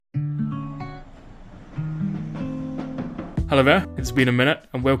Hello there, it's been a minute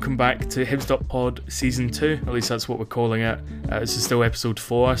and welcome back to Hibs.pod Season 2, at least that's what we're calling it. This is still episode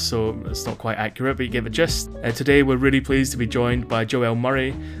 4, so it's not quite accurate, but you get the gist. Today we're really pleased to be joined by Joelle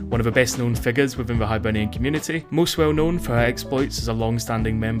Murray, one of the best known figures within the Hibernian community. Most well known for her exploits as a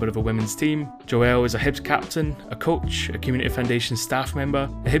long-standing member of a women's team, Joelle is a Hibs captain, a coach, a Community Foundation staff member,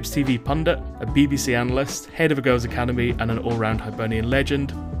 a Hibs TV pundit, a BBC analyst, head of a girls' academy and an all-round Hibernian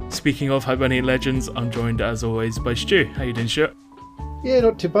legend. Speaking of Hibernian legends, I'm joined as always by Stu. How you doing, Stu? Yeah,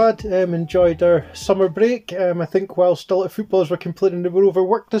 not too bad. Enjoyed our summer break. I think while still at footballers were complaining they were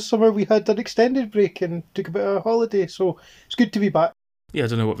overworked this summer, we had an extended break and took a bit of a holiday, so it's good to be back. Yeah, I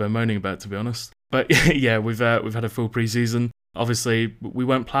don't know what they're moaning about, to be honest. But yeah, we've had a full pre-season. Obviously, we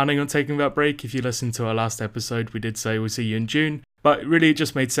weren't planning on taking that break. If you listened to our last episode, we did say we'll see you in June. But really, it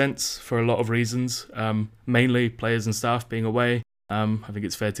just made sense for a lot of reasons, mainly players and staff being away. I think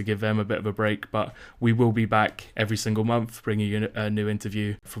it's fair to give them a bit of a break, but we will be back every single month bringing you a new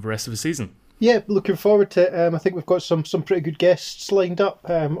interview for the rest of the season. Yeah, looking forward to it. I think we've got some pretty good guests lined up.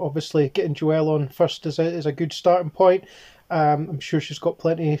 Obviously, getting Joelle on first is a good starting point. I'm sure she's got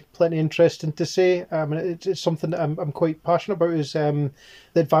plenty interesting to say. And it's something that I'm quite passionate about is the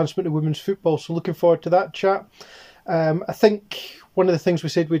advancement of women's football. So looking forward to that chat. I think one of the things we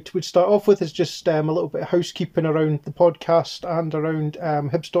said we'd start off with is just a little bit of housekeeping around the podcast and around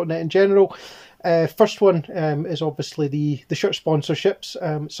Hibs.net in general. First one is obviously the shirt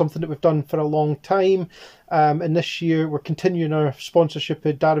sponsorships, something that we've done for a long time. And this year we're continuing our sponsorship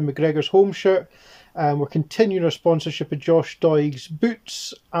of Darren McGregor's home shirt. We're continuing our sponsorship of Josh Doig's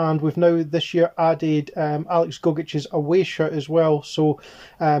boots, and we've now this year added Alex Gogic's away shirt as well. So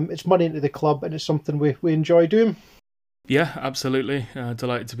it's money into the club, and it's something we enjoy doing. Yeah, absolutely.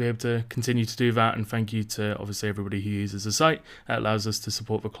 Delighted to be able to continue to do that, and thank you to obviously everybody who uses the site. It allows us to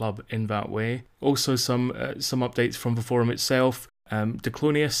support the club in that way. Also some updates from the forum itself.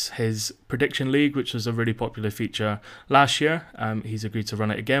 Declonius, his prediction league, which was a really popular feature last year, he's agreed to run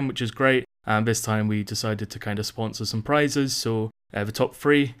it again, which is great. This time we decided to kind of sponsor some prizes, so the top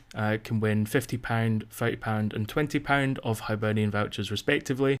three can win £50, £30 and £20 of Hibernian vouchers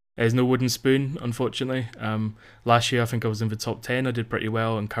respectively. There's no wooden spoon, unfortunately. Last year I think I was in the top 10, I did pretty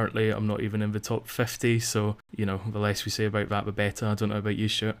well, and currently I'm not even in the top 50, so the less we say about that the better. I don't know about you,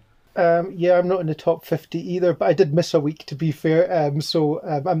 Stuart. Yeah, I'm not in the top 50 either, but I did miss a week to be fair, so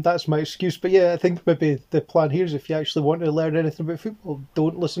that's my excuse. But yeah, I think maybe the plan here is if you actually want to learn anything about football,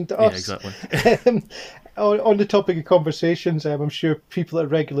 don't listen to us. Yeah, exactly. On the topic of conversations, I'm sure people that are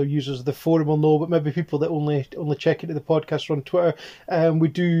regular users of the forum will know, but maybe people that only check into the podcast on Twitter, we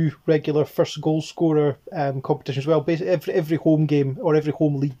do regular first goal scorer competition as well. Basically, every home game or every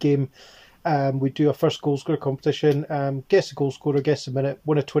home league game, we do a first goal scorer competition. Guess the goal scorer, guess the minute,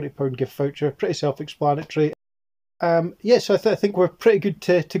 win a £20 gift voucher. Pretty self-explanatory. So I think we're pretty good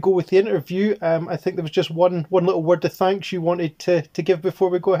to go with the interview. I think there was just one little word of thanks you wanted to give before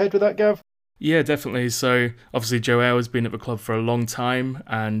we go ahead with that, Gav. Yeah, definitely. So obviously Joelle has been at the club for a long time,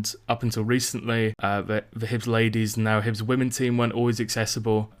 and up until recently the Hibs ladies and now Hibs women team weren't always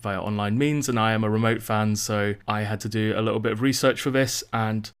accessible via online means, and I am a remote fan, so I had to do a little bit of research for this.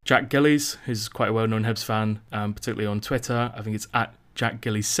 And Jack Gillies, who's quite a well-known Hibs fan, particularly on Twitter, I think it's at Jack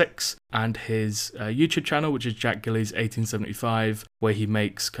Gillies 6, and his YouTube channel, which is Jack Gillies 1875, where he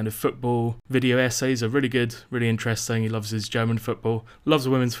makes kind of football video essays, are really good, really interesting. He loves his German football, loves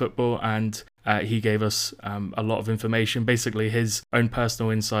women's football, and he gave us a lot of information, basically his own personal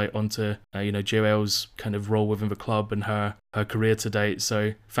insight onto Joelle's kind of role within the club and her career to date.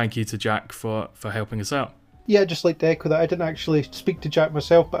 So thank you to Jack for helping us out. Yeah, I'd just like to echo that. I didn't actually speak to Jack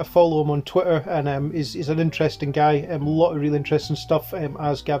myself, but I follow him on Twitter, and he's an interesting guy. A lot of really interesting stuff,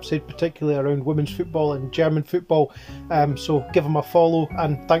 as Gab said, particularly around women's football and German football. So give him a follow,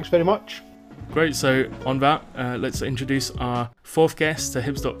 and thanks very much. Great, so on that, let's introduce our fourth guest to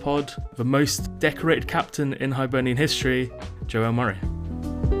Hibs.pod, the most decorated captain in Hibernian history, Joelle Murray.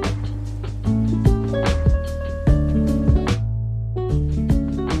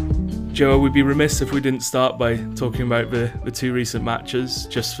 Joelle, we'd be remiss if we didn't start by talking about the two recent matches,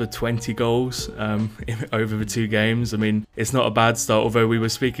 just for 20 goals over the two games. I mean, it's not a bad start, although we were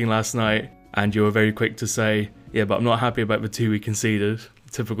speaking last night and you were very quick to say, yeah, but I'm not happy about the two we conceded.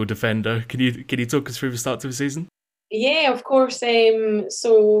 Typical defender. Can you talk us through the start to the season? Yeah, of course. The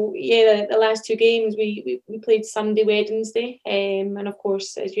last two games we played Sunday, Wednesday, and of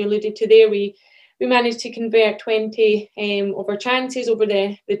course, as you alluded to there, we managed to convert 20 of our chances over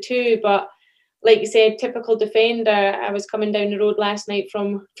the two. But like you said, typical defender. I was coming down the road last night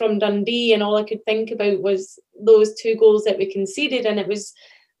from Dundee, and all I could think about was those two goals that we conceded, and it was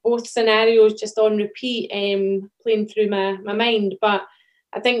both scenarios just on repeat, playing through my mind. But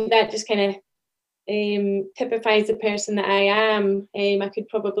I think that just kind of typifies the person that I am. I could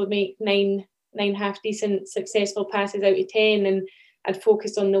probably make nine half decent successful passes out of 10, and I'd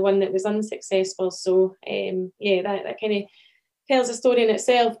focus on the one that was unsuccessful. So that kind of tells a story in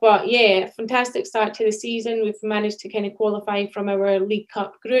itself. But yeah, fantastic start to the season. We've managed to kind of qualify from our League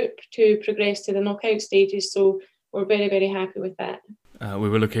Cup group to progress to the knockout stages. So we're very, very happy with that. We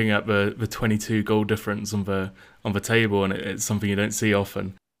were looking at the 22 goal difference on the table, and it's something you don't see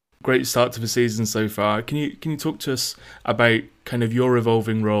often. Great start to the season so far. Can you talk to us about kind of your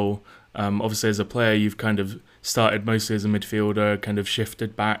evolving role? Obviously, as a player, you've kind of started mostly as a midfielder, kind of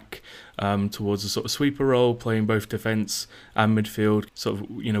shifted back towards a sort of sweeper role, playing both defence and midfield. Sort of,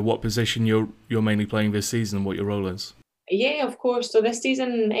 what position you're mainly playing this season and what your role is. Yeah, of course. So this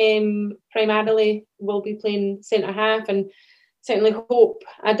season, primarily, we'll be playing centre half, and certainly hope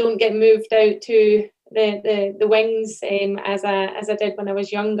I don't get moved out to the wings as I did when I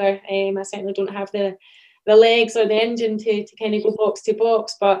was younger. I certainly don't have the legs or the engine to kind of go box to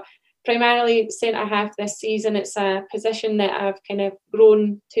box, but primarily centre half this season. It's a position that I've kind of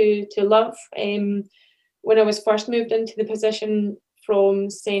grown to love. When I was first moved into the position from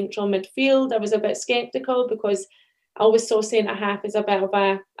central midfield, I was a bit sceptical because I always saw centre half as a bit of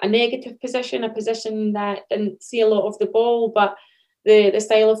a negative position, a position that didn't see a lot of the ball. But the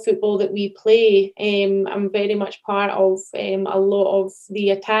style of football that we play, I'm very much part of a lot of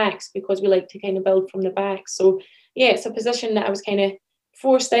the attacks because we like to kind of build from the back. So yeah, it's a position that I was kind of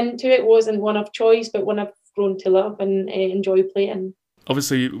forced into. It wasn't one of choice, but one I've grown to love and enjoy playing.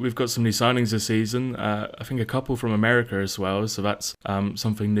 Obviously, we've got some new signings this season. I think a couple from America as well, so that's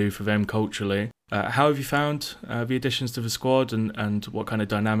something new for them culturally. How have you found the additions to the squad, and what kind of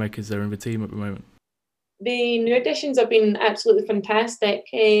dynamic is there in the team at the moment? The new additions have been absolutely fantastic.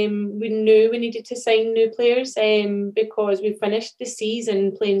 We knew we needed to sign new players because we finished the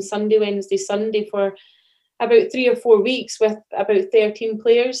season playing Sunday, Wednesday, Sunday for about 3 or 4 weeks with about 13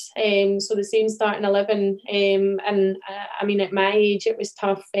 players. So the same starting 11. And I mean, at my age, it was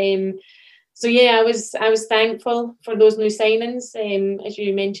tough. So yeah, I was thankful for those new signings. As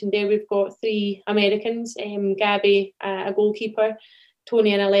you mentioned there, we've got 3 Americans, Gabby, a goalkeeper,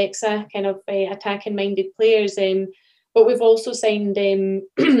 Tony and Alexa, kind of attacking-minded players. But we've also signed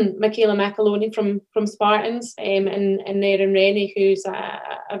Michaela McAloney from Spartans, and Erin Rennie, who's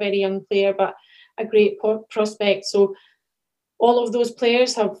a very young player, but a great prospect. So all of those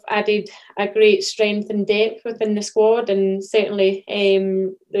players have added a great strength and depth within the squad, and certainly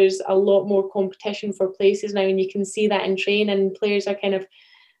there's a lot more competition for places now, and you can see that in training. Players are kind of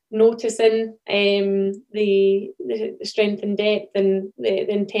noticing the strength and depth, and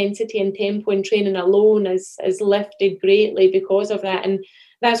the intensity and tempo in training alone is lifted greatly because of that. And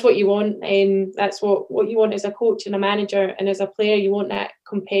that's what you want. That's what you want as a coach and a manager, and as a player, you want that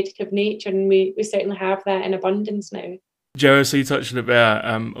competitive nature, and we certainly have that in abundance now. Joelle, so you touched on it there.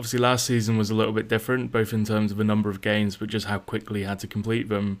 Obviously, last season was a little bit different, both in terms of the number of games, but just how quickly you had to complete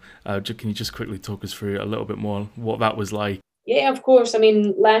them. Can you just quickly talk us through a little bit more what that was like? Yeah, of course. I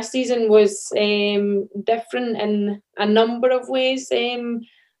mean, last season was different in a number of ways.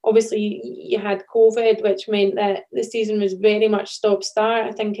 Obviously, you had COVID, which meant that the season was very much stop-start.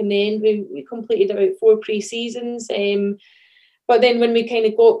 I think in the end, we completed about 4 pre-seasons. But then when we kind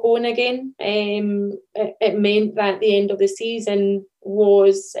of got going again, it meant that the end of the season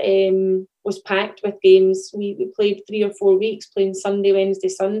was packed with games. We played 3 or 4 weeks, playing Sunday, Wednesday,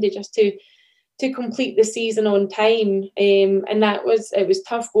 Sunday, just to complete the season on time. And it was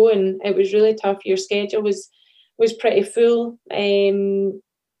tough going. It was really tough. Your schedule was pretty full.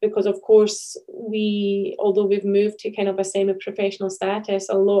 Because of course although we've moved to kind of a semi-professional status,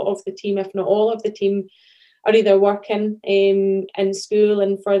 a lot of the team, if not all of the team, are either working in school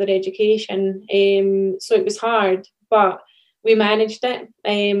and further education. So it was hard, but we managed it,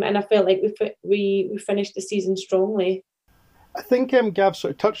 and I felt like we finished the season strongly. I think Gav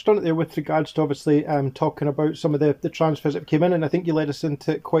sort of touched on it there with regards to obviously talking about some of the transfers that came in, and I think you led us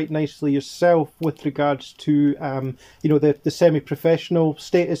into it quite nicely yourself with regards to the semi-professional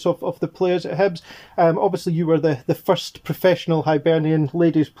status of the players at Hibs. Obviously you were the first professional Hibernian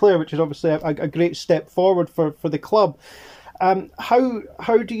ladies player, which is obviously a great step forward for the club.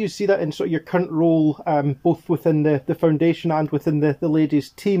 How do you see that in sort of your current role, both within the foundation and within the ladies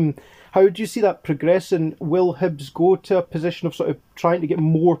team? How do you see that progressing? Will Hibs go to a position of sort of trying to get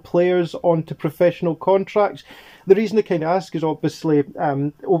more players onto professional contracts? The reason I kind of ask is obviously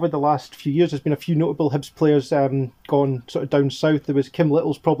over the last few years there's been a few notable Hibs players gone sort of down south. There was Kim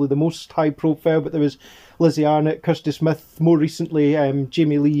Little's probably the most high profile, but there was Lizzie Arnott, Kirsty Smith, more recently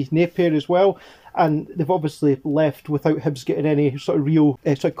Jamie Lee Napier as well. And they've obviously left without Hibs getting any sort of real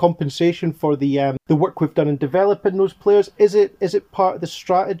sort of compensation for the work we've done in developing those players. Is it part of the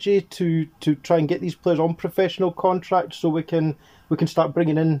strategy to try and get these players on professional contracts so we can start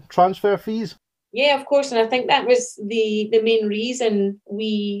bringing in transfer fees? Yeah, of course, and I think that was the main reason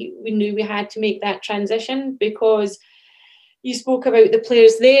we knew we had to make that transition, because you spoke about the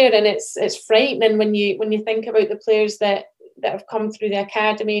players there, and it's frightening when you think about the players that have come through the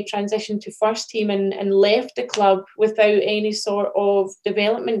academy, transitioned to first team, and left the club without any sort of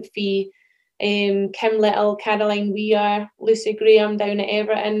development fee. Kim Little, Caroline Weir, Lucy Graham down at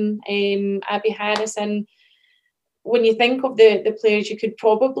Everton, Abby Harrison. When you think of the players, you could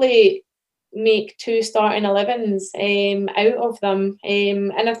probably make 2 starting 11s out of them.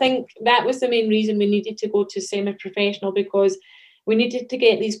 And I think that was the main reason we needed to go to semi-professional, because we needed to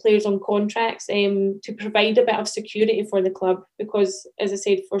get these players on contracts to provide a bit of security for the club. Because, as I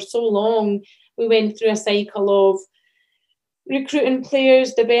said, for so long, we went through a cycle of recruiting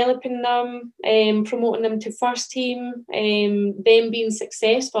players, developing them, promoting them to first team, them being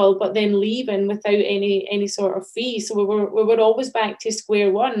successful, but then leaving without any sort of fee. So we were always back to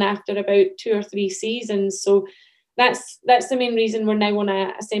square one after about 2 or 3 seasons. So that's the main reason we're now on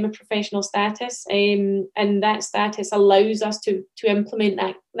a semi-professional status, and that status allows us to implement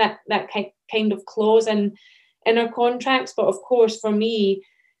that kind of clause in our contracts. But of course, for me,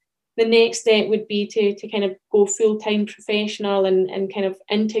 the next step would be to kind of go full-time professional and kind of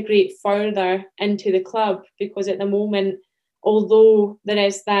integrate further into the club, because at the moment, although there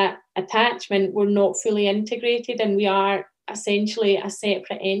is that attachment, we're not fully integrated, and we are essentially a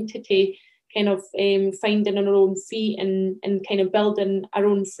separate entity, kind of finding our own feet and kind of building our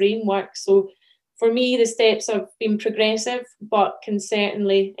own framework. So for me, the steps have been progressive, but can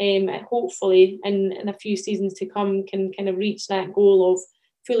certainly, hopefully, in a few seasons to come, can kind of reach that goal of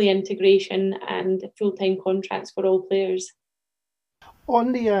fully integration and full-time contracts for all players.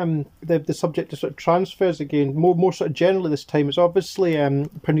 On the subject of sort of transfers again, more sort of generally this time, is obviously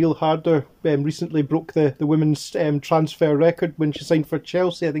Pernille Harder recently broke the women's transfer record when she signed for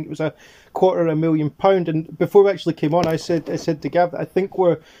Chelsea. I think it was £250,000. And before we actually came on, I said to Gav that I think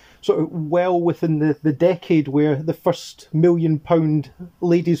we're sort of well within the decade where the first £1 million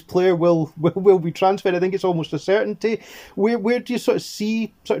ladies player will be transferred. I think it's almost a certainty. Where do you sort of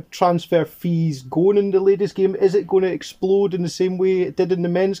see sort of transfer fees going in the ladies game? Is it going to explode in the same way it did in the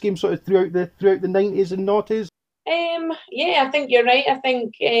men's game, sort of throughout the 90s and noughties? Yeah, I think you're right. I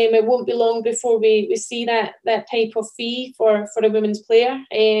think it won't be long before we see that type of fee for a women's player,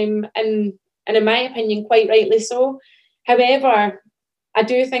 and in my opinion, quite rightly so. However, I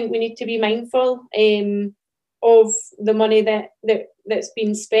do think we need to be mindful of the money that's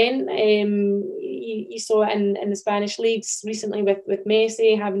been spent. You saw it in the Spanish leagues recently with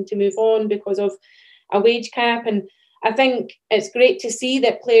Messi having to move on because of a wage cap. And I think it's great to see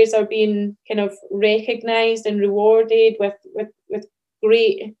that players are being kind of recognised and rewarded with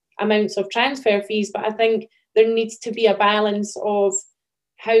great amounts of transfer fees. But I think there needs to be a balance of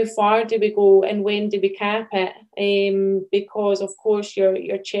how far do we go and when do we cap it? Because, of course, your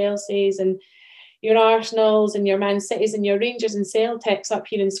Chelseas and your Arsenals and your Man Cities and your Rangers and Celtics up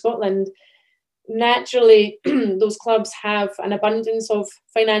here in Scotland, naturally, those clubs have an abundance of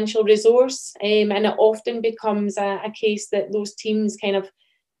financial resource, and it often becomes a case that those teams kind of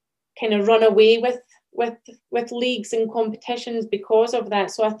run away with leagues and competitions because of that.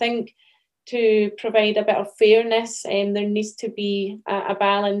 So I think to provide a bit of fairness, there needs to be a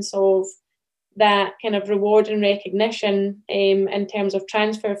balance of that kind of reward and recognition in terms of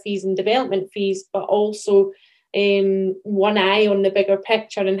transfer fees and development fees, but also one eye on the bigger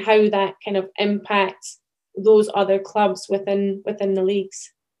picture and how that kind of impacts those other clubs within the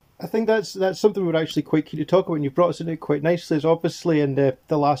leagues. I think that's something we're actually quite keen to talk about, and you've brought us into it quite nicely. Is obviously in the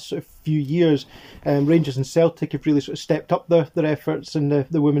last sort of few years, Rangers and Celtic have really sort of stepped up their efforts in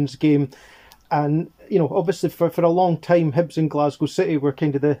the women's game. And, you know, obviously for a long time, Hibs and Glasgow City were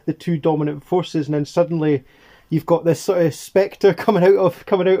kind of the two dominant forces, and then suddenly you've got this sort of spectre coming out of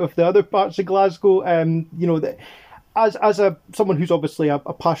the other parts of Glasgow. You know, that as someone who's obviously a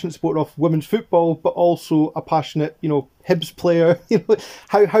passionate supporter of women's football, but also a passionate, you know, Hibs player, you know,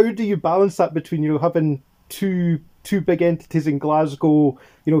 how do you balance that between, you know, having two big entities in Glasgow,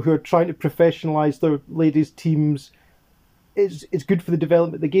 you know, who are trying to professionalise their ladies' teams, it's good for the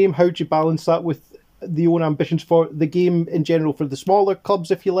development of the game. How do you balance that with the own ambitions for the game in general, for the smaller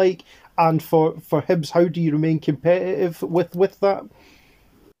clubs, if you like, and for Hibs? How do you remain competitive with that?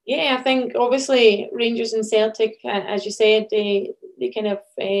 Yeah, I think obviously Rangers and Celtic, as you said, they kind of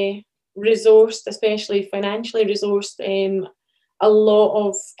resourced, especially financially resourced, a lot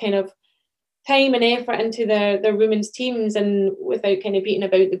of kind of time and effort into their women's teams, and without kind of beating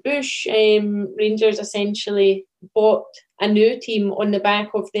about the bush, Rangers essentially bought a new team on the back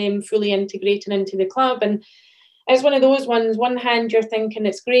of them fully integrating into the club. And it's one of those ones, one hand you're thinking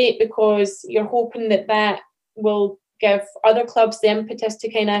it's great because you're hoping that will give other clubs the impetus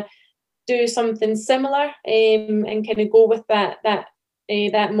to kind of do something similar, and kind of go with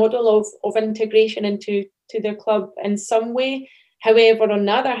that model of integration into their club in some way. However, on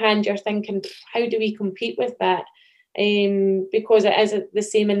the other hand, you're thinking, how do we compete with that? Because it is the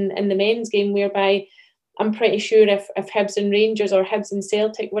same in the men's game, whereby I'm pretty sure if Hibs and Rangers or Hibs and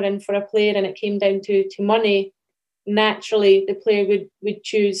Celtic were in for a player and it came down to money, naturally the player would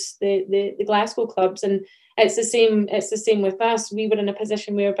choose the Glasgow clubs. And it's the same with us. We were in a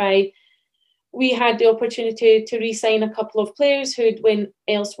position whereby we had the opportunity to re-sign a couple of players who'd went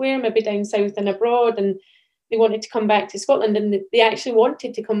elsewhere, maybe down south and abroad, and they wanted to come back to Scotland, and they actually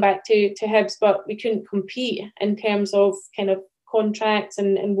wanted to come back to Hibs, but we couldn't compete in terms of kind of contracts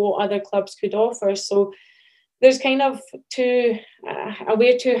and what other clubs could offer. So there's kind of I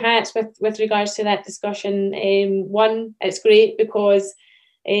wear two hats with regards to that discussion. One, it's great because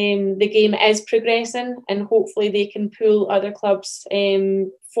the game is progressing and hopefully they can pull other clubs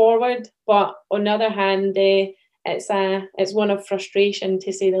forward. But on the other hand, it's one of frustration,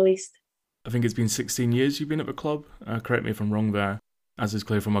 to say the least. I think it's been 16 years you've been at the club. Correct me if I'm wrong there. As is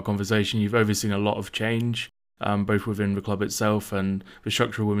clear from our conversation, you've overseen a lot of change, both within the club itself and the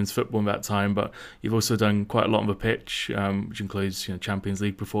structure of women's football in that time. But you've also done quite a lot on the pitch, which includes Champions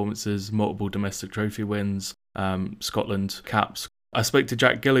League performances, multiple domestic trophy wins, Scotland caps. I spoke to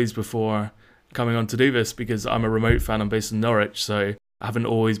Jack Gillies before coming on to do this because I'm a remote fan. I'm based in Norwich, so I haven't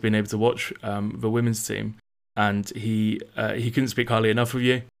always been able to watch the women's team. And he couldn't speak highly enough of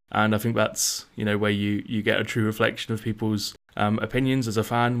you. And I think that's, where you get a true reflection of people's opinions as a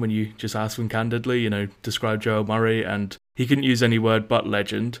fan when you just ask them candidly, describe Joelle Murray, and he couldn't use any word but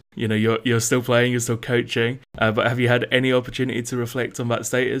legend. You're still playing, you're still coaching, but have you had any opportunity to reflect on that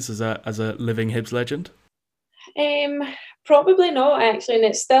status as a living Hibs legend? Probably not, actually,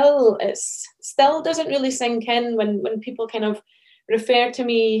 and it still doesn't really sink in when people kind of refer to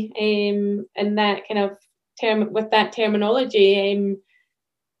me in that kind of term, with that terminology.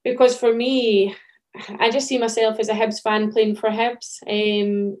 Because for me, I just see myself as a Hibs fan playing for Hibs.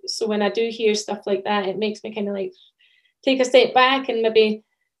 So when I do hear stuff like that, it makes me kind of like take a step back and maybe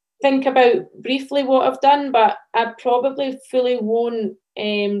think about briefly what I've done, but I probably fully won't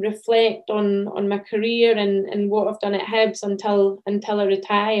reflect on my career and what I've done at Hibs until I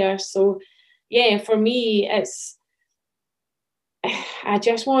retire. So yeah, for me, I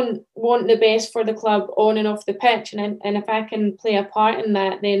just want the best for the club on and off the pitch, and if I can play a part in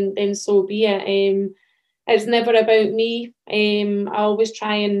that, then so be it. It's never about me. I always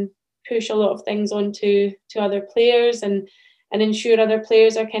try and push a lot of things onto other players and ensure other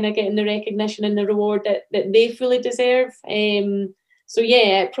players are kind of getting the recognition and the reward that they fully deserve. So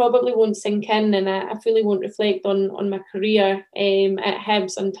yeah, it probably won't sink in, and I fully won't reflect on my career at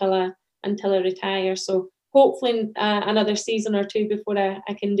Hibs until I retire. So hopefully another season or two before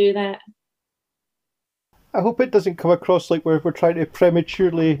I can do that. I hope it doesn't come across like we're trying to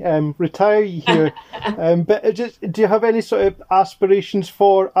prematurely retire you here. But do you have any sort of aspirations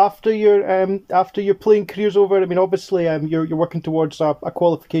for after your playing career's over? I mean, obviously, you're working towards a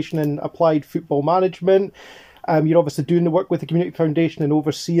qualification in applied football management. You're obviously doing the work with the Community Foundation and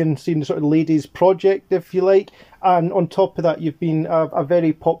overseeing the sort of ladies project, if you like. And on top of that, you've been a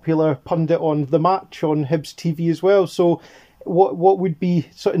very popular pundit on The Match on Hibs TV as well. So what would be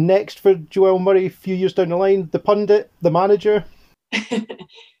sort of next for Joelle Murray a few years down the line? The pundit, the manager?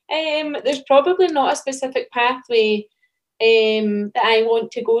 There's probably not a specific pathway that I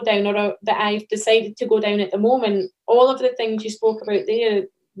want to go down or that I've decided to go down at the moment. All of the things you spoke about there,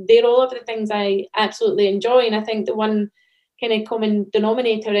 they're all of the things I absolutely enjoy, and I think the one kind of common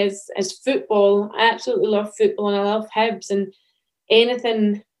denominator is football. I absolutely love football and I love Hibs, and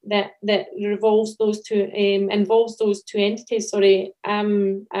anything that involves those two entities.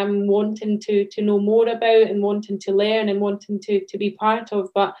 I'm wanting to know more about and wanting to learn and wanting to be part of.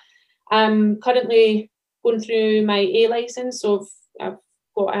 But I'm currently going through my A licence, so I've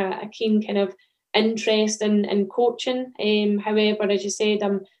got a keen kind of interest in coaching. However, as you said,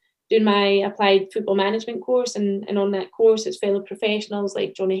 I'm doing my applied football management course, and on that course it's fellow professionals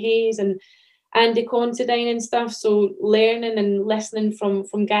like Johnny Hayes and Andy Considine and stuff. So learning and listening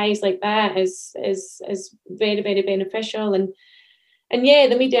from guys like that is very, very beneficial. And yeah,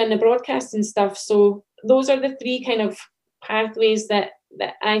 the media and the broadcasting stuff. So those are the three kind of pathways that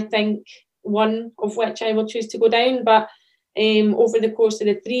I think, one of which I will choose to go down. But over the course of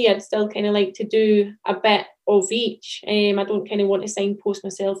the three, I'd still kind of like to do a bit of each. I don't kind of want to signpost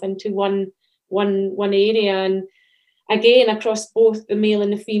myself into one area. And again, across both the male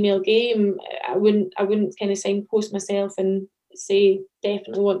and the female game, I wouldn't kind of signpost myself and say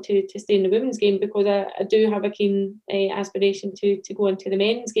definitely want to stay in the women's game, because I do have a keen aspiration to go into the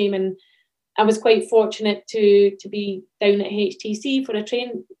men's game. And I was quite fortunate to be down at HTC for a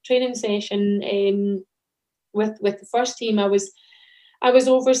training session with the first team. I was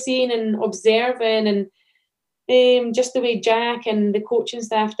overseeing and observing, and just the way Jack and the coaching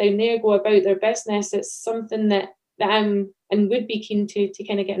staff down there go about their business, it's something that I'm and would be keen to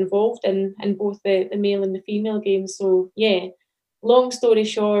kind of get involved in both the male and the female games. So yeah, long story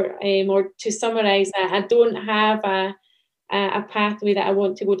short, or to summarise that, I don't have a pathway that I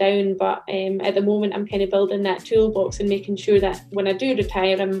want to go down, but at the moment I'm kind of building that toolbox and making sure that when I do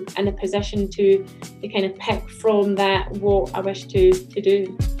retire, I'm in a position to kind of pick from that what I wish to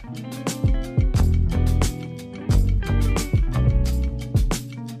do.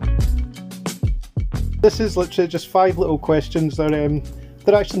 This is literally just 5 little questions.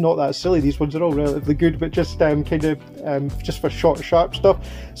 They're actually not that silly. These ones are all relatively good, but just just for short, sharp stuff.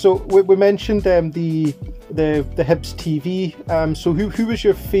 So we mentioned the Hibs TV. So who was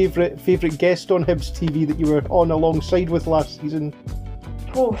your favourite guest on Hibs TV that you were on alongside with last season?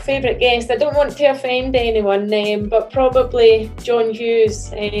 Oh, favourite guest. I don't want to offend anyone, but probably John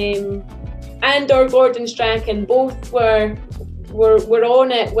Hughes and or Gordon Strachan. Both were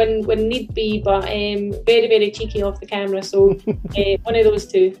on it when need be, but very, very cheeky off the camera. So one of those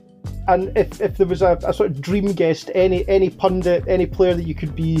two. And if there was a sort of dream guest, any pundit, any player that you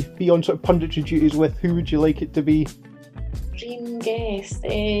could be on sort of punditry duties with, who would you like it to be? Dream guest.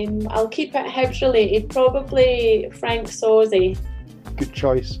 I'll keep it Hibs related. Probably Frank Sawsey. Good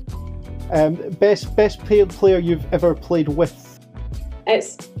choice. Best player you've ever played with?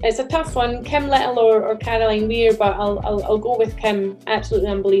 It's a tough one, Kim Little or Caroline Weir, but I'll go with Kim. Absolutely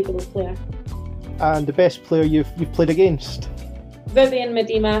unbelievable player. And the best player you've played against? Vivian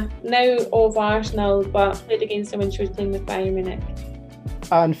Miedema, now of Arsenal, but played against her when she was playing with Bayern Munich.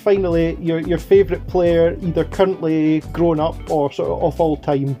 And finally, your favourite player, either currently, grown up, or sort of all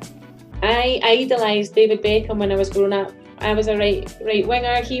time? I idolised David Beckham when I was growing up. I was a right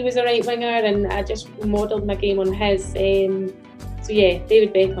winger, he was a right winger, and I just modelled my game on his. So yeah,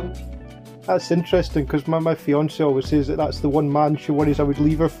 David Beckham. That's interesting, because my fiance always says that's the one man she worries I would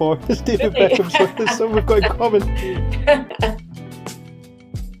leave her for. It's David Really? Beckham, so that's something we've got in common.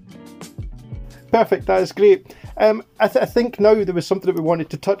 Perfect, that is great. I think now there was something that we wanted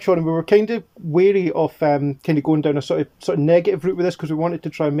to touch on, and we were kind of wary of kind of going down a sort of negative route with this, because we wanted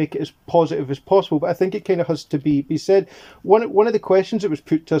to try and make it as positive as possible. But I think it kind of has to be said. One of the questions that was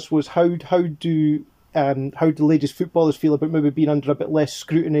put to us was how do ladies footballers feel about maybe being under a bit less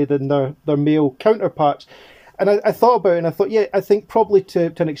scrutiny than their male counterparts. And I thought about it, and I thought, yeah, I think probably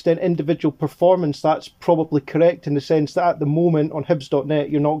to an extent individual performance, that's probably correct, in the sense that at the moment on Hibs.net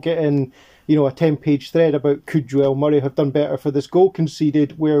you're not getting, a 10-page thread about could Joelle Murray have done better for this goal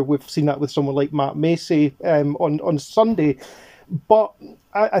conceded, where we've seen that with someone like Matt Macy on Sunday. But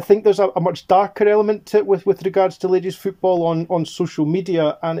I think there's a much darker element to it with regards to ladies football on social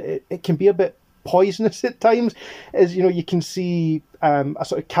media, and it can be a bit poisonous at times. As you can see a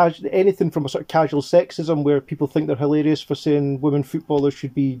sort of anything from a sort of casual sexism, where people think they're hilarious for saying women footballers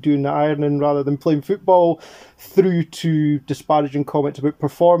should be doing the ironing rather than playing football, through to disparaging comments about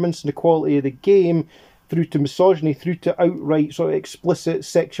performance and the quality of the game, through to misogyny, through to outright sort of explicit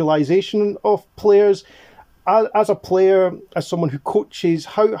sexualization of players. As a player, as someone who coaches,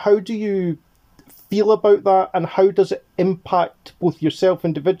 how do you feel about that, and how does it impact both yourself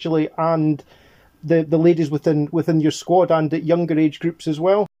individually and the ladies within your squad and at younger age groups as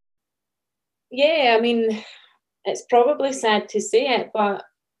well? Yeah, I mean, it's probably sad to say it, but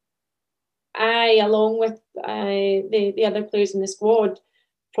I, along with the other players in the squad,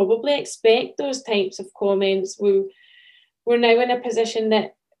 probably expect those types of comments. We're now in a position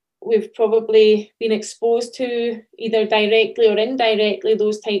that we've probably been exposed to, either directly or indirectly,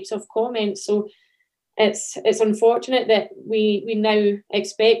 those types of comments. So it's unfortunate that we now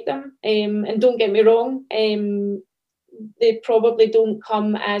expect them. And don't get me wrong, they probably don't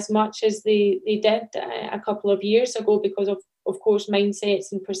come as much as they did a couple of years ago, because of of course,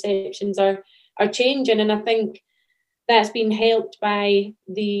 mindsets and perceptions are changing. And I think that's been helped by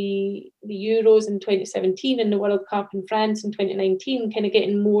the Euros in 2017 and the World Cup in France in 2019, kind of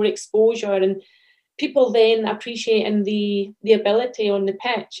getting more exposure and people then appreciating the ability on the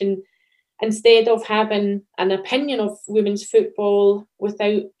pitch. And instead of having an opinion of women's football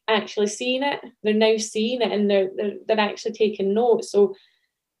without actually seeing it, they're now seeing it and they're actually taking note. So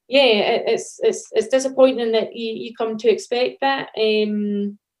yeah, it's disappointing that you come to expect that.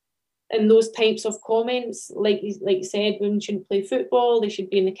 And those types of comments, like you said, women shouldn't play football, they should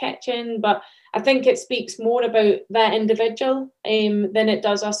be in the kitchen. But I think it speaks more about that individual than it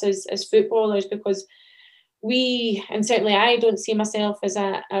does us as footballers, because we, and certainly I don't see myself as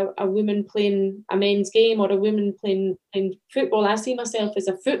a woman playing a men's game or a woman playing football. I see myself as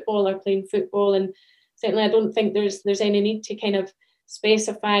a footballer playing football, and certainly I don't think there's any need to kind of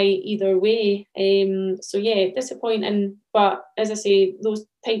specify either way. So yeah, disappointing. But as I say, those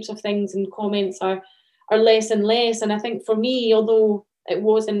types of things and comments are less and less. And I think for me, although it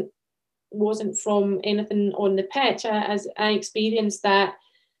wasn't from anything on the pitch, as I experienced that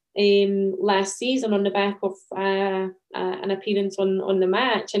last season on the back of an appearance on the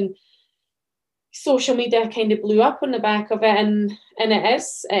match, and social media kind of blew up on the back of it, and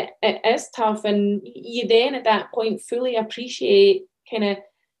it is tough. And you then at that point fully appreciate kind of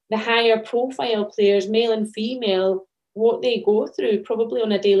the higher profile players, male and female, what they go through probably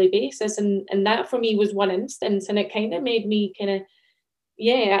on a daily basis. And that for me was one instance, and it kind of made me kind of,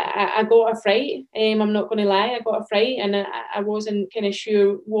 I got a fright. I'm not going to lie, I got a fright, and I wasn't kind of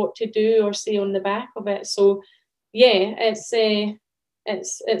sure what to do or say on the back of it. So yeah,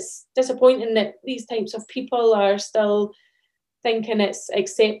 it's disappointing that these types of people are still thinking it's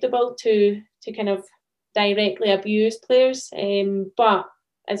acceptable to kind of directly abuse players. But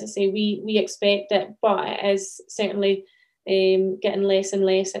as I say, we expect it, but it is certainly getting less and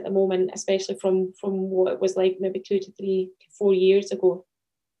less at the moment, especially from what it was like maybe 2 to 3 to 4 years ago.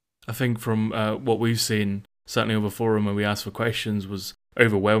 I think from what we've seen, certainly over forum when we asked for questions, was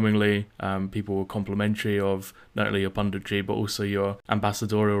overwhelmingly people were complimentary of not only your punditry but also your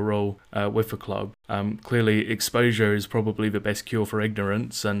ambassadorial role with the club. Clearly exposure is probably the best cure for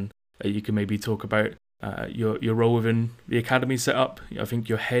ignorance, and you can maybe talk about your role within the academy setup. I think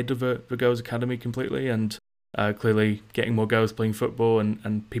you're head of the girls' academy completely, and clearly getting more girls playing football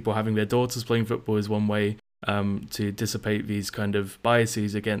and people having their daughters playing football is one way to dissipate these kind of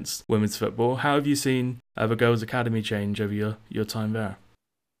biases against women's football. How have you seen the girls' academy change over your time there?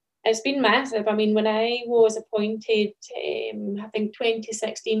 It's been massive. I mean, when I was appointed, I think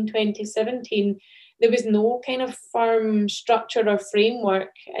 2016, 2017, there was no kind of firm structure or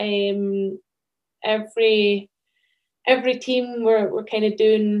framework. Every team were kind of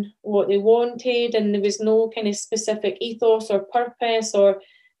doing what they wanted, and there was no kind of specific ethos or purpose or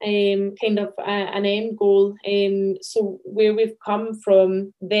kind of an end goal. So where we've come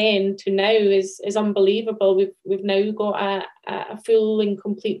from then to now is unbelievable. We've now got a full and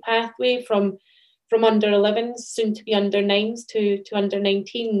complete pathway from under 11s, soon to be under 9s to under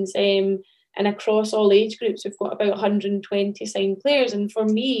 19s, and across all age groups we've got about 120 signed players. And for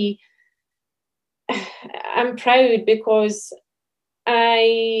me, I'm proud because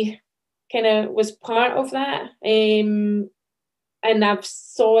I kind of was part of that, and I've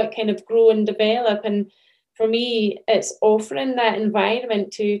saw it kind of grow and develop. And for me, it's offering that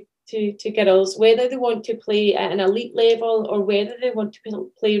environment to girls, whether they want to play at an elite level or whether they want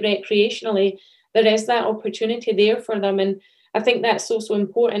to play recreationally. There is that opportunity there for them, and I think that's so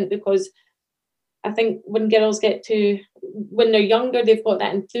important, because I think when girls when they're younger, they've got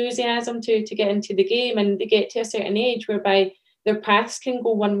that enthusiasm to get into the game, and they get to a certain age whereby their paths can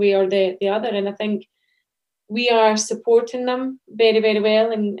go one way or the other. And I think we are supporting them very, very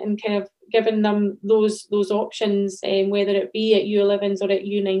well, and kind of giving them those options, whether it be at U11s or at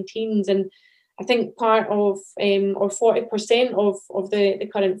U19s. And I think part of, or 40% of the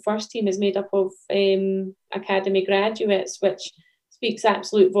current first team is made up of academy graduates, which speaks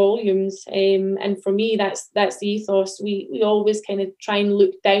absolute volumes. And for me, that's the ethos. We always kind of try and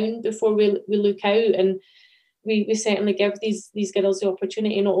look down before we look out, and we certainly give these girls the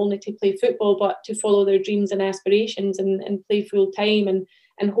opportunity not only to play football but to follow their dreams and aspirations and play full time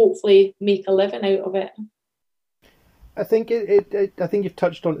and hopefully make a living out of it. I think I think you've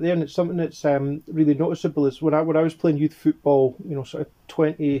touched on it there, and it's something that's really noticeable. Is when I was playing youth football, sort of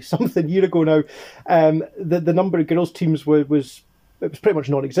 20-something year ago now, the number of girls teams was pretty much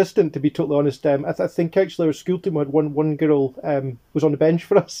non-existent, to be totally honest. I think actually our school team had one girl was on the bench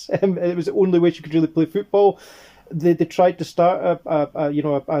for us. It was the only way she could really play football. they tried to start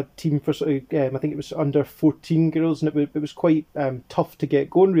a team for sort of I think it was under 14 girls, and it was quite tough to get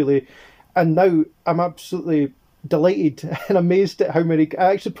going really. And now I'm absolutely delighted and amazed at how many.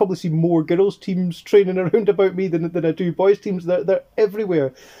 I actually probably see more girls teams training around about me than I do boys teams. They're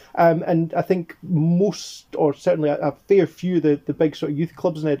everywhere, and I think most, or certainly a fair few, the big sort of youth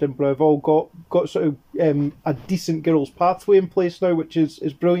clubs in Edinburgh have all got sort of a decent girls pathway in place now, which is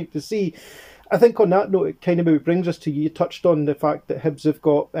brilliant to see. I think on that note, it kind of maybe brings us to, you touched on the fact that Hibs have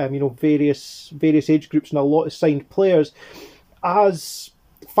got various age groups and a lot of signed players. As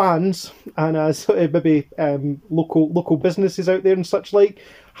fans and as maybe local businesses out there and such like,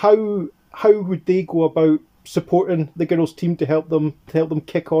 how would they go about supporting the girls team to help them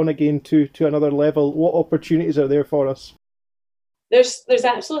kick on again to another level? What opportunities are there for us? There's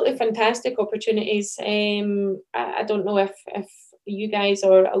absolutely fantastic opportunities. I don't know if you guys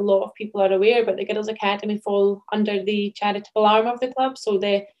or a lot of people are aware, but the Girls Academy fall under the charitable arm of the club, so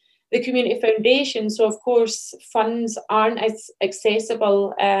the community foundation. So of course funds aren't as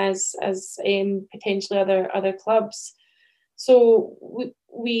accessible as potentially other clubs. So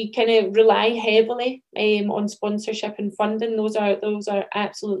we kind of rely heavily on sponsorship and funding. Those are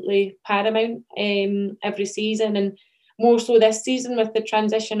absolutely paramount every season, and more so this season with the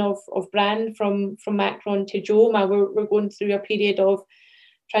transition of brand from Macron to Joma. We're going through a period of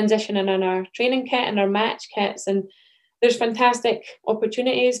transitioning in our training kit and our match kits, and there's fantastic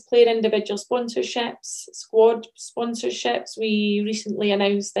opportunities, player individual sponsorships, squad sponsorships. We recently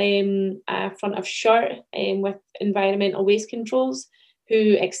announced a front of shirt with environmental waste controls,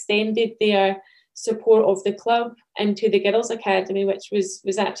 who extended their support of the club into the Girls Academy, which was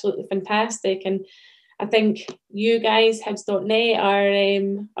absolutely fantastic. And I think you guys, Hibs.net,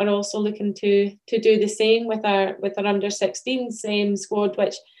 are also looking to do the same with our under 16s squad,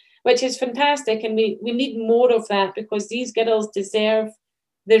 which is fantastic, and we need more of that, because these girls deserve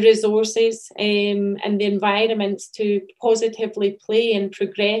the resources and the environments to positively play and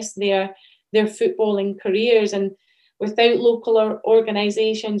progress their footballing careers. And without local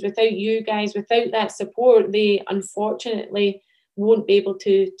organisations, without you guys, without that support, they unfortunately won't be able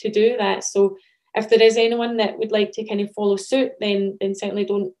to do that. So if there is anyone that would like to kind of follow suit, then certainly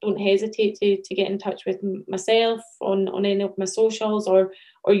don't hesitate to get in touch with myself on any of my socials or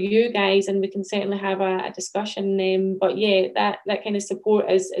you guys, and we can certainly have a discussion. But yeah, that kind of support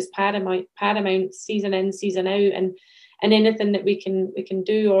is paramount season in, season out, and anything that we can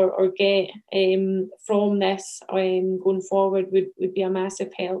do or get from this going forward would be a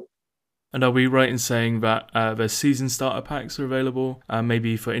massive help. And are we right in saying that the season starter packs are available,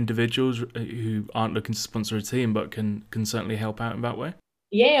 maybe for individuals who aren't looking to sponsor a team, but can certainly help out in that way?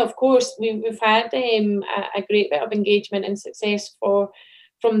 Yeah, of course. We've had a great bit of engagement and success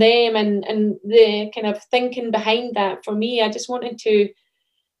from them, and the kind of thinking behind that. For me, I just wanted to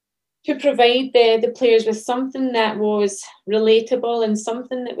provide the players with something that was relatable and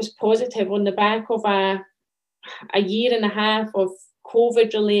something that was positive on the back of a year and a half of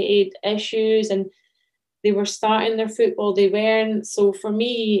COVID-related issues, and they were starting their football, they weren't. So for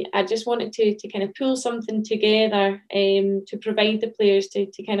me, I just wanted to kind of pull something together to provide the players to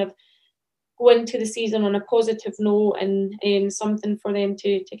kind of go into the season on a positive note, and something for them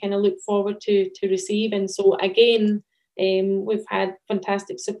to kind of look forward to receiving. So again, we've had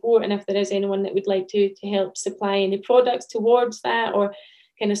fantastic support, and if there is anyone that would like to help supply any products towards that, or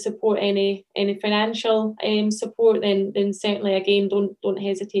kind of support any financial support, then certainly again don't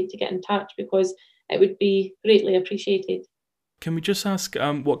hesitate to get in touch, because it would be greatly appreciated. Can we just ask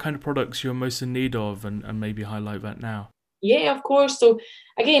what kind of products you're most in need of, and maybe highlight that now? Yeah, of course. So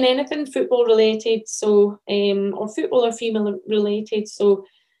again, anything football related, so or football or female related. So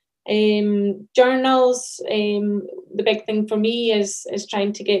journals, the big thing for me is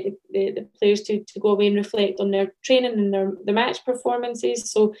trying to get the players to go away and reflect on their training and their match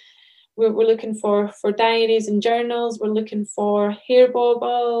performances. So we're looking for diaries and journals. We're looking for hair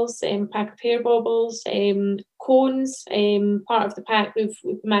baubles, pack of hair baubles, cones. Part of the pack we've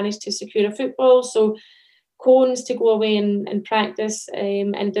managed to secure a football, so cones to go away and practice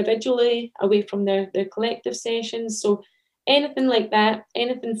individually away from their collective sessions. So anything like that,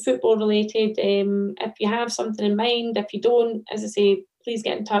 anything football related. If you have something in mind, if you don't, as I say, please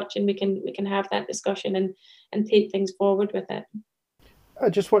get in touch and we can have that discussion and take things forward with it. I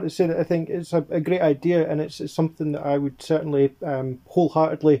just want to say that I think it's a great idea, and it's something that I would certainly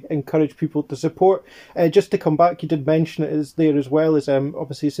wholeheartedly encourage people to support. Just to come back, you did mention it is there as well as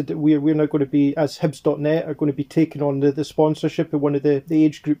obviously you said that we're now going to be, as Hibs.net, are going to be taking on the sponsorship of one of the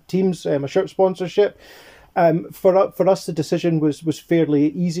age group teams, a shirt sponsorship. For us, the decision was fairly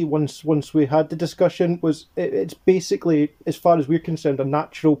easy once we had the discussion. It's basically, as far as we're concerned, a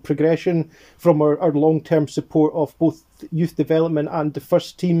natural progression from our long-term support of both youth development and the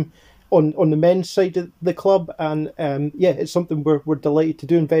first team on the men's side of the club. And it's something we're delighted to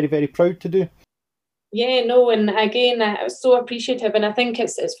do and very, very proud to do. Yeah, no, and again, I was so appreciative, and I think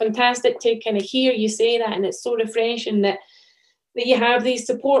it's fantastic to kind of hear you say that, and it's so refreshing that you have the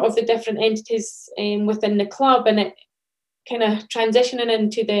support of the different entities within the club, and it kind of transitioning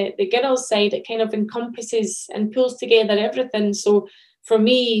into the girls' side, it kind of encompasses and pulls together everything. So for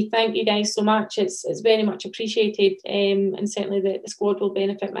me, thank you guys so much. It's very much appreciated, and certainly the squad will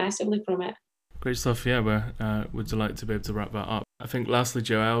benefit massively from it. Great stuff. Yeah, we're delighted to be able to wrap that up. I think lastly,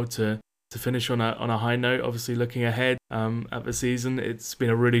 Joelle, to finish on a high note, obviously looking ahead at the season, it's been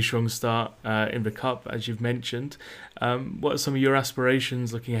a really strong start in the Cup, as you've mentioned. What are some of your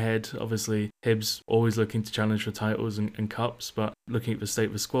aspirations looking ahead? Obviously, Hibs always looking to challenge for titles and Cups, but looking at the state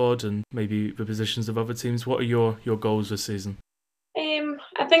of the squad and maybe the positions of other teams, what are your goals this season?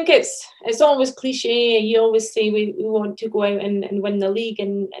 I think it's always cliche. You always say we want to go out and win the league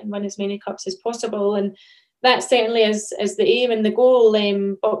and win as many Cups as possible, and that certainly is the aim and the goal,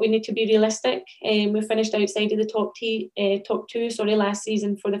 but we need to be realistic. We finished outside of the top two last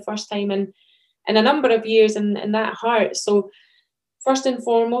season for the first time in a number of years, and that hurts. So first and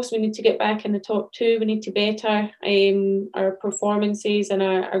foremost, we need to get back in the top two. We need to better our performances and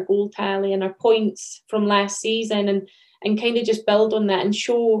our goal tally and our points from last season, and kind of just build on that and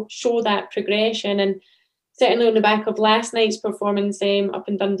show that progression. And certainly on the back of last night's performance up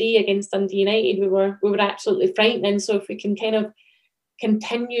in Dundee against Dundee United, we were absolutely frightening. So if we can kind of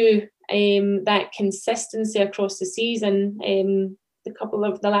continue that consistency across the season,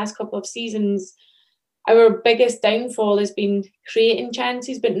 the last couple of seasons, our biggest downfall has been creating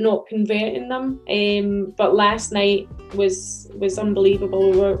chances but not converting them. But last night was unbelievable.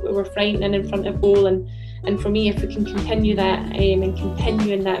 We were frightening in front of goal, and for me, if we can continue that and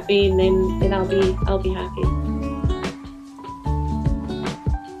continue in that vein, then I'll be happy.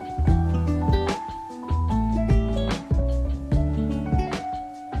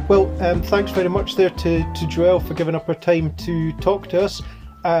 Well, thanks very much there to Joelle for giving up her time to talk to us.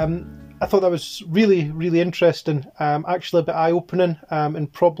 I thought that was really, really interesting, actually a bit eye-opening,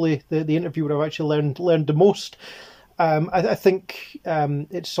 and probably the interview where I've actually learned the most. I think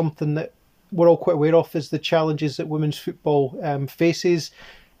it's something that we're all quite aware of, is the challenges that women's football faces.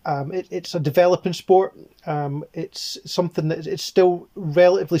 It's a developing sport. It's something that it's still,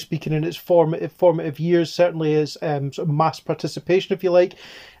 relatively speaking, in its formative years, certainly is sort of mass participation, if you like.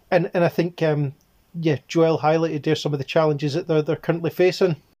 And I think, Joelle highlighted there some of the challenges that they're currently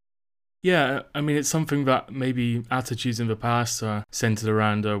facing. Yeah, I mean, it's something that maybe attitudes in the past are centred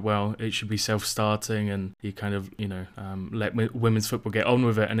around, it should be self-starting and you kind of, let women's football get on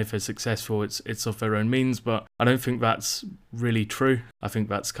with it. And if they're successful, it's of their own means. But I don't think that's really true. I think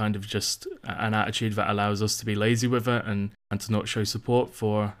that's kind of just an attitude that allows us to be lazy with it and to not show support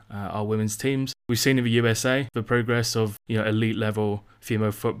for our women's teams. We've seen in the USA, the progress of, elite level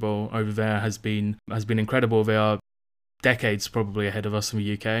female football over there has been incredible. They are decades probably ahead of us in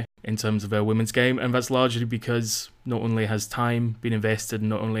the UK in terms of their women's game, and that's largely because not only has time been invested,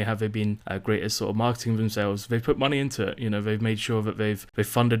 not only have they been great at sort of marketing themselves, they've put money into it. They've made sure that they've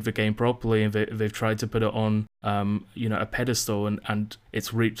funded the game properly, and they've tried to put it on a pedestal, and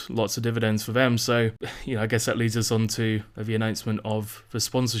it's reaped lots of dividends for them. So I guess that leads us on to the announcement of the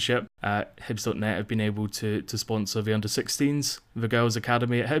sponsorship. Hibs.net have been able to sponsor the under-16s, the girls'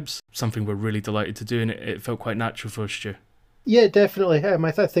 academy at Hibs, something we're really delighted to do, and it felt quite natural for us, Stu. Yeah, definitely.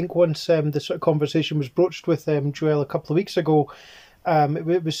 I think once the sort of conversation was broached with Joelle a couple of weeks ago,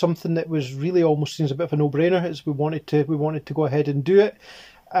 it was something that was really almost seems a bit of a no-brainer, as we wanted to go ahead and do it.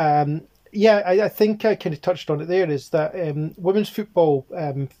 I think I kind of touched on it there, is that women's football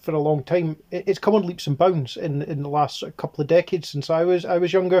for a long time, it's come on leaps and bounds in the last couple of decades since I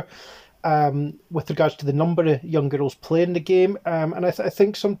was younger. With regards to the number of young girls playing the game, and I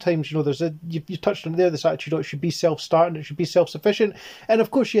think sometimes there's you touched on there, this attitude, it should be self-starting, it should be self-sufficient, and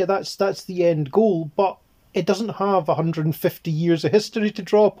of course that's the end goal, but it doesn't have 150 years of history to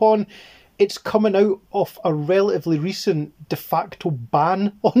draw upon. It's coming out of a relatively recent de facto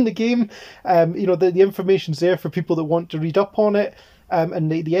ban on the game. The information's there for people that want to read up on it.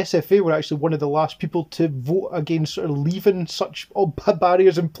 And the SFA were actually one of the last people to vote against sort of leaving such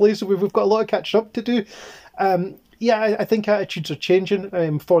barriers in place. So we've got a lot of catching up to do. I think attitudes are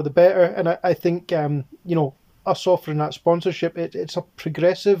changing for the better. And I think, us offering that sponsorship, it's a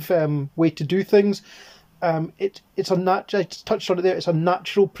progressive way to do things. I touched on it there, it's a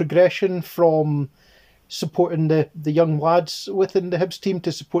natural progression from supporting the young lads within the Hibs team,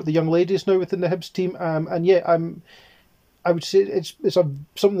 to support the young ladies now within the Hibs team. And yeah, I would say it's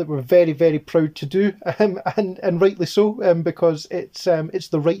something that we're very, very proud to do, and rightly so, because it's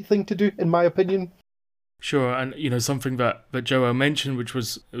the right thing to do, in my opinion. Sure, and something that Joelle mentioned, which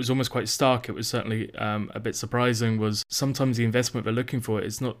was almost quite stark. It was certainly a bit surprising. Was sometimes the investment they're looking for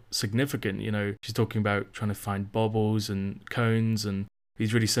is not significant. She's talking about trying to find baubles and cones and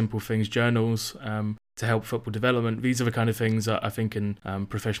these really simple things, journals, to help football development. These are the kind of things that I think in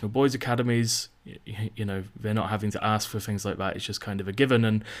professional boys' academies, they're not having to ask for things like that. It's just kind of a given.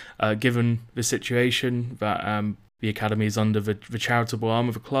 And given the situation that the academy is under the charitable arm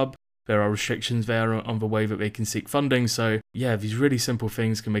of a club, there are restrictions there on the way that they can seek funding. So yeah, these really simple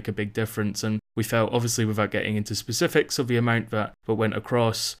things can make a big difference. And we felt, obviously, without getting into specifics of the amount that went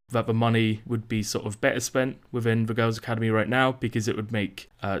across, that the money would be sort of better spent within the Girls' Academy right now, because it would make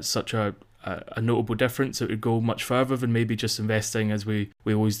such a notable difference. It would go much further than maybe just investing, as we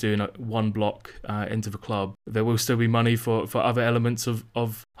always do, in one block into the club. There will still be money for other elements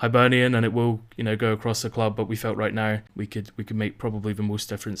of Hibernian, and it will go across the club, but we felt right now we could make probably the most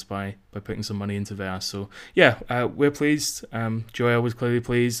difference by putting some money into there. So yeah, we're pleased. Joelle was clearly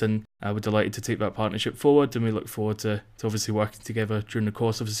pleased, and we're delighted to take that partnership forward, and we look forward to obviously working together during the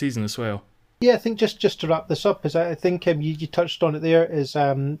course of the season as well. Yeah, I think just to wrap this up, is I think you touched on it there, is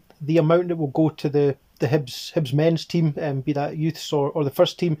the amount that will go to the Hibs men's team, be that youths or the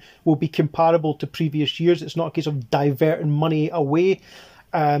first team, will be comparable to previous years. It's not a case of diverting money away.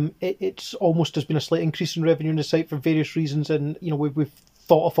 It's almost, there's been a slight increase in revenue on the site for various reasons, and we've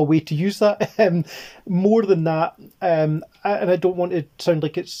thought of a way to use that. More than that, and I don't want to sound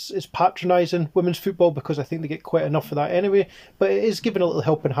like it's patronising women's football, because I think they get quite enough of that anyway, but it is giving a little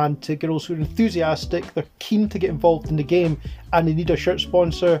helping hand to girls who are enthusiastic, they're keen to get involved in the game, and they need a shirt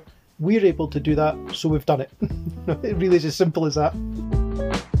sponsor. We're able to do that, so we've done it. It really is as simple as that.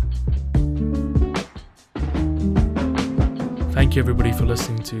 Thank you everybody for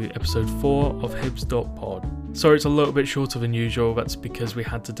listening to episode 4 of Hibs.pod. Sorry it's a little bit shorter than usual. That's because we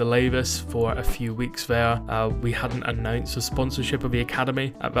had to delay this for a few weeks there. We hadn't announced a sponsorship of the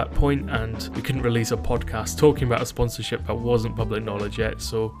Academy at that point, and we couldn't release a podcast talking about a sponsorship that wasn't public knowledge yet.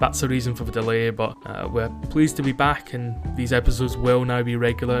 So that's the reason for the delay, but we're pleased to be back, and these episodes will now be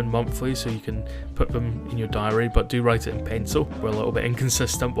regular and monthly, so you can put them in your diary, but do write it in pencil. We're a little bit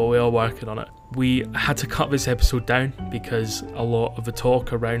inconsistent, but we are working on it. We had to cut this episode down because a lot of the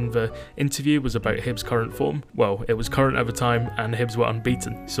talk around the interview was about Hibs' current form. Well, it was current at the time, and Hibs were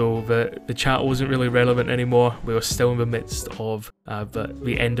unbeaten, so the chat wasn't really relevant anymore. We were still in the midst of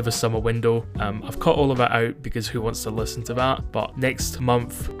the end of a summer window. I've cut all of that out because who wants to listen to that? But next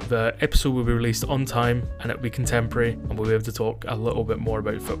month the episode will be released on time, and it'll be contemporary, and we'll be able to talk a little bit more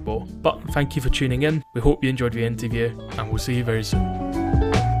about football. But thank you for tuning in. We hope you enjoyed the interview, and we'll see you very soon.